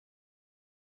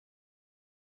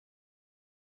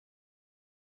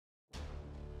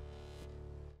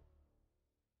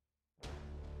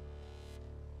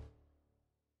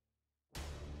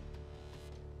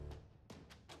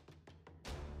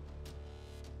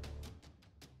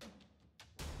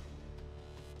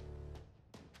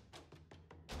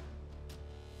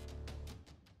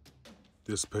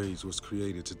This page was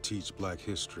created to teach Black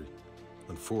history.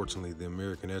 Unfortunately, the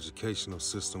American educational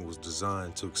system was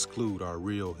designed to exclude our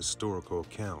real historical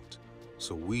account,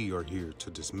 so we are here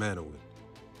to dismantle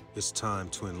it. It's time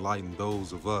to enlighten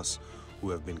those of us who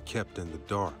have been kept in the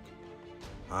dark.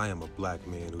 I am a Black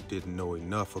man who didn't know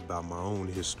enough about my own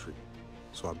history,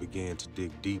 so I began to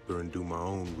dig deeper and do my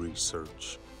own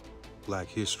research. Black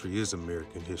history is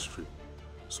American history,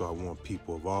 so I want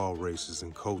people of all races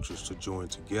and cultures to join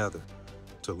together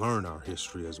to learn our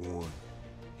history as one.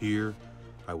 Here,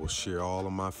 I will share all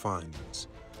of my findings.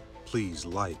 Please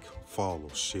like, follow,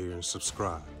 share, and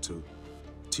subscribe to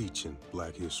Teaching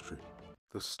Black History.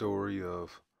 The story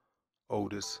of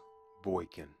Otis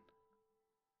Boykin.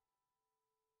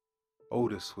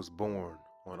 Otis was born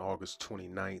on August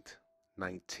 29,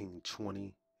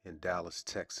 1920 in Dallas,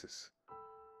 Texas.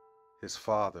 His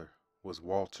father was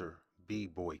Walter B.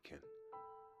 Boykin,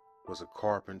 was a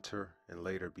carpenter and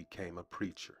later became a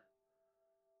preacher.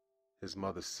 His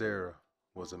mother Sarah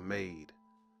was a maid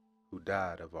who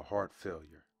died of a heart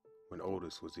failure when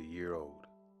Otis was a year old.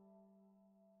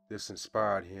 This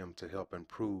inspired him to help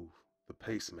improve the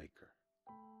Pacemaker.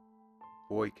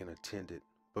 Boykin attended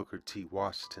Booker T.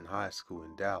 Washington High School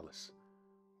in Dallas,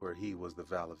 where he was the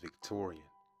valedictorian,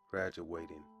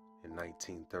 graduating in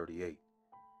 1938.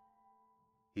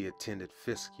 He attended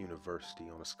Fisk University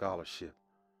on a scholarship,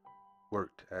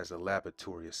 worked as a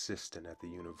laboratory assistant at the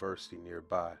university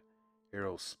nearby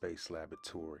aerospace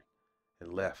laboratory,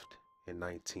 and left in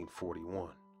 1941.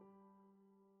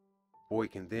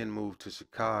 Boykin then moved to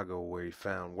Chicago, where he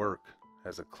found work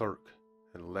as a clerk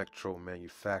in an electro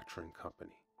manufacturing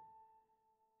company.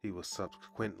 He was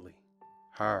subsequently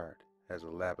hired as a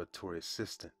laboratory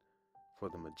assistant for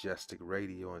the Majestic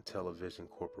Radio and Television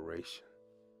Corporation.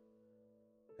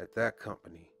 At that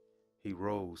company, he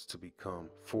rose to become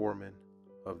foreman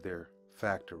of their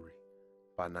factory.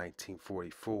 By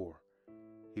 1944,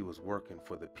 he was working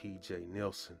for the P.J.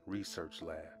 Nielsen Research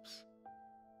Labs.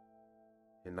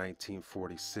 In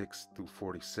 1946 through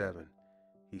 47,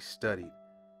 he studied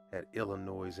at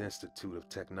Illinois Institute of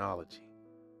Technology,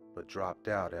 but dropped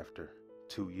out after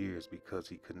 2 years because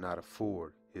he could not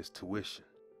afford his tuition.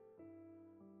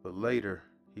 But later,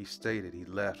 he stated he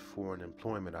left for an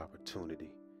employment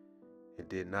opportunity and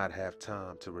did not have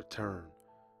time to return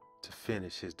to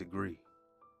finish his degree.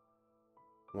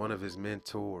 One of his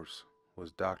mentors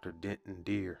was Dr. Denton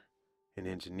Deere, an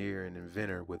engineer and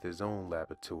inventor with his own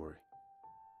laboratory.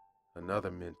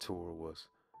 Another mentor was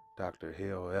Dr.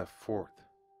 Hale F. Forth,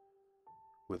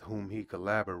 with whom he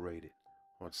collaborated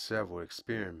on several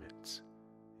experiments,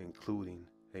 including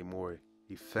a more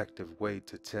effective way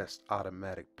to test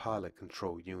automatic pilot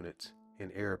control units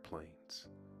in airplanes.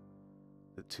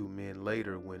 The two men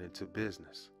later went into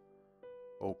business,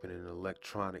 opening an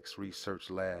electronics research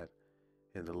lab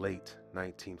in the late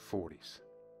 1940s.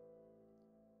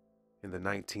 In the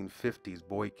 1950s,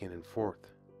 Boykin and Forth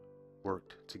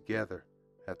worked together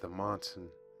at the Monson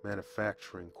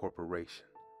Manufacturing Corporation.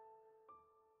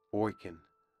 Boykin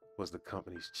was the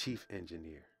company's chief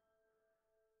engineer.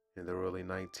 In the early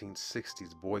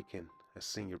 1960s, Boykin, a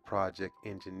senior project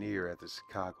engineer at the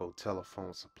Chicago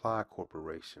Telephone Supply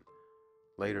Corporation,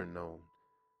 later known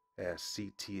as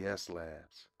CTS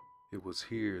Labs. It was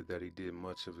here that he did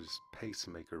much of his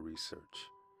pacemaker research,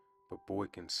 but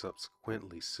Boykin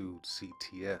subsequently sued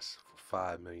CTS for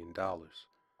 $5 million,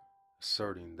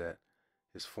 asserting that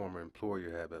his former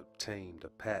employer had obtained a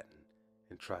patent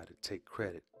and tried to take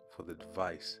credit for the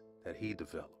device that he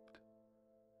developed.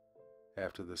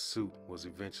 After the suit was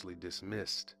eventually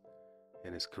dismissed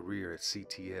and his career at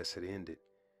CTS had ended,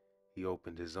 he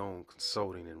opened his own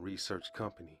consulting and research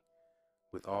company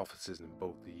with offices in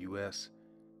both the U.S.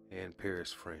 and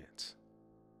Paris, France.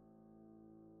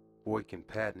 Boykin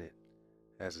patented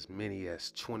as many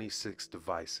as 26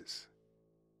 devices.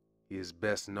 He is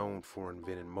best known for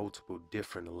inventing multiple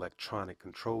different electronic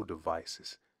control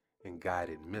devices in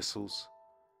guided missiles,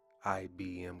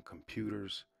 IBM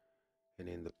computers, and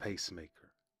in the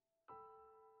pacemaker.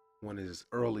 One of his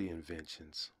early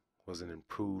inventions was an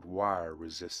improved wire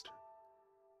resistor,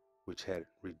 which had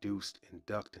reduced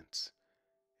inductance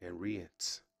and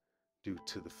reactance due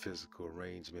to the physical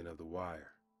arrangement of the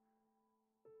wire.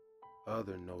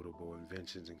 Other notable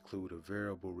inventions include a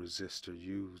variable resistor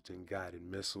used in guided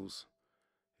missiles.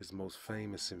 His most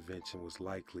famous invention was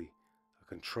likely a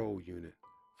control unit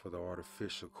for the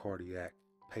artificial cardiac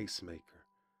pacemaker.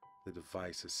 The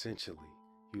device essentially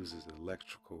uses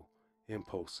electrical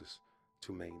impulses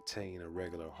to maintain a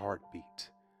regular heartbeat.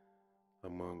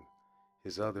 Among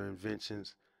his other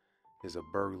inventions is a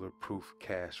burglar-proof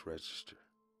cash register.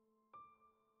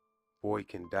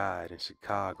 Boykin died in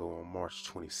Chicago on March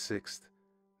 26,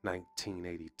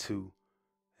 1982,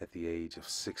 at the age of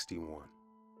 61.